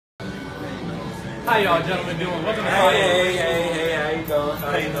How y'all gentlemen doing? Welcome to Hey, how you doing?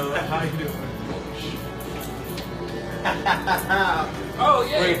 How you doing? Oh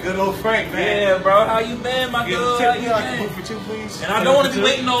yeah. Wait, good old Frank, man. Yeah, bro. How you been, my dude? How you been? For two, please. And I don't want to be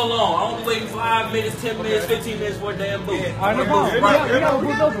waiting no long. I don't be waiting 5 minutes, 10 minutes, 15 minutes for a damn booth. All right, no problem. We got a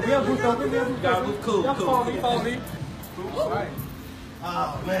booth open. We have a booth open. Cool. Follow me. All right.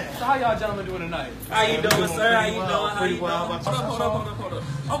 Oh, man. So how y'all gentlemen doing tonight? How you doing, sir? How you doing? How you Pretty doing? well. Hold up.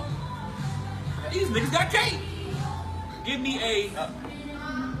 Oh, these niggas got cake. Give me a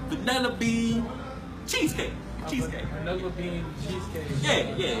vanilla bean cheesecake. Vanilla bean cheesecake.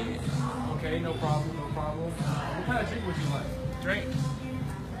 Yeah. Okay, no problem. What kind of drink would you like? Drink.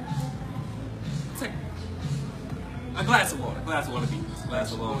 Take a glass of water. Glass of water, please.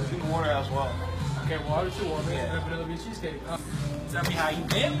 Glass of water. Water as well. Okay, water, 2 water, and vanilla bean cheesecake. Tell me how you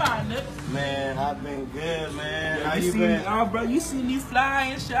been, partner. Man, I've been good, man. How you you see been? Me, oh, bro, you see me fly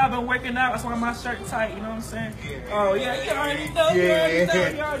and shit. I've been working out. That's why my shirt tight. You know what I'm saying? Yeah. Oh yeah, you already know. You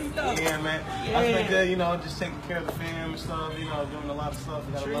already know. Yeah, man. Yeah. I've been good, you know, just taking care of the fam and stuff, you know, doing a lot of stuff.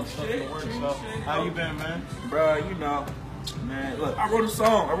 We got a lot of stuff to work, so. How you been, man? Bro, you know, man, look, I wrote a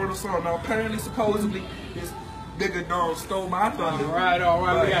song. Now, apparently, supposedly, this nigga dog stole my thunder. All right.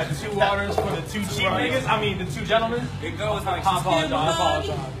 We got 2 waters for the 2 cheap niggas. I mean, the 2 gentlemen. It goes like, I apologize.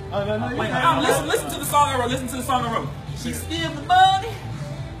 Oh, no, Wait, listen to the song I wrote. She steal the money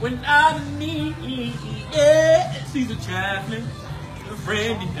when I'm in need. Yeah, she's a traveling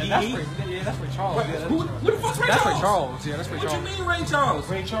friend indeed. That's for Charles. Who the fuck's Ray That's Charles? for Charles. Yeah, that's for Charles. What you mean, Ray Charles?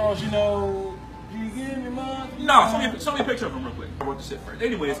 Ray Charles, you know, you give me money. No, show me a picture of him real quick. I wrote the shit first.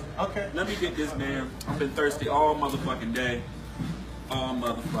 Anyways, Okay. let me get this, man. I've been thirsty all motherfucking day.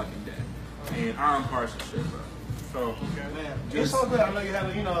 And I'm partial shit, bro. So, Okay, man. It's so good. I know you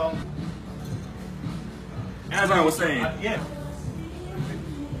have, you know. as I was saying, Yeah.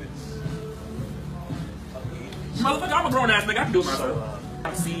 motherfucker, I'm a grown ass nigga. I can do it myself. I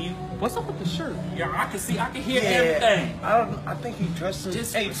can see you. What's up with the shirt? Yeah, I can hear everything. I think he dresses.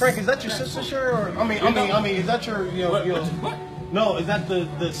 Just- Hey, Frank, is that your sister's shirt? Or I mean, is that your, you know, What? No, is that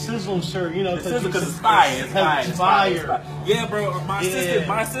the Sizzle shirt? You know, Because it's fire. It's fire. Yeah, bro. My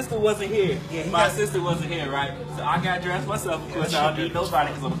Yeah. sister wasn't here. My sister wasn't here, right? So I got dressed myself. Of course, I don't need nobody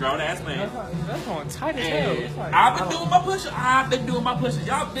because I'm a grown ass man. That's going tight as hell. It's And like- I've been doing my push.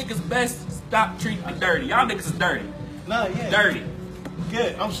 Y'all niggas best stop treating me dirty. Y'all niggas is dirty. Nah, yeah. Dirty.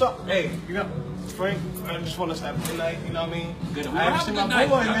 Good. I'm sorry. Hey, you know, Frank, I just want us to have a good night. You know what I mean? Good. I haven't seen my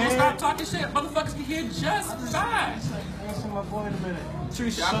boy, Y'all gonna man. stop talking shit. Motherfuckers can hear just fine. I haven't seen my boy in a minute.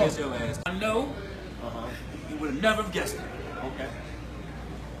 Trisha, I miss your ass. I know you would have never guessed it. Okay.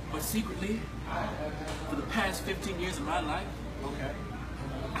 But secretly, for the past 15 years of my life, Okay.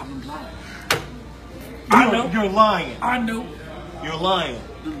 I've been blind. I know. You're lying. I know. You're lying.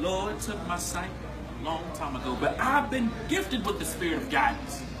 The Lord took my sight a long time ago, but I've been gifted with the spirit of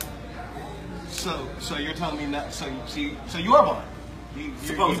guidance. So you're telling me that? So you are blind. You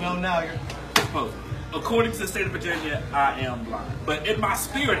know now you're. Supposedly. According to the state of Virginia, I am blind. But in my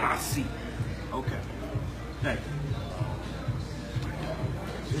spirit, I see. Okay. Thank you.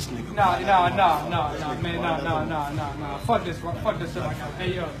 This nigga. Nah. Fuck this shit like that.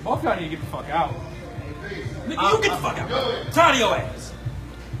 Hey, yo, both y'all need to get the fuck out. Nigga, you get the fuck out. Tired of your ass.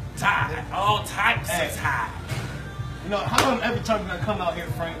 Tired. All types of tired. You know, how come every time you're gonna come out here,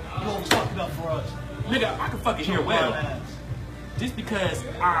 Frank, you always fuck it up for us? Nigga, I can fucking hear well. Just because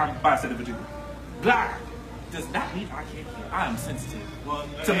I'm by the state of Virginia. Blind does not mean I can't hear. I am sensitive. Well,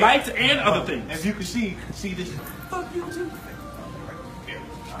 To lights and other things. As you can see this. Fuck you too.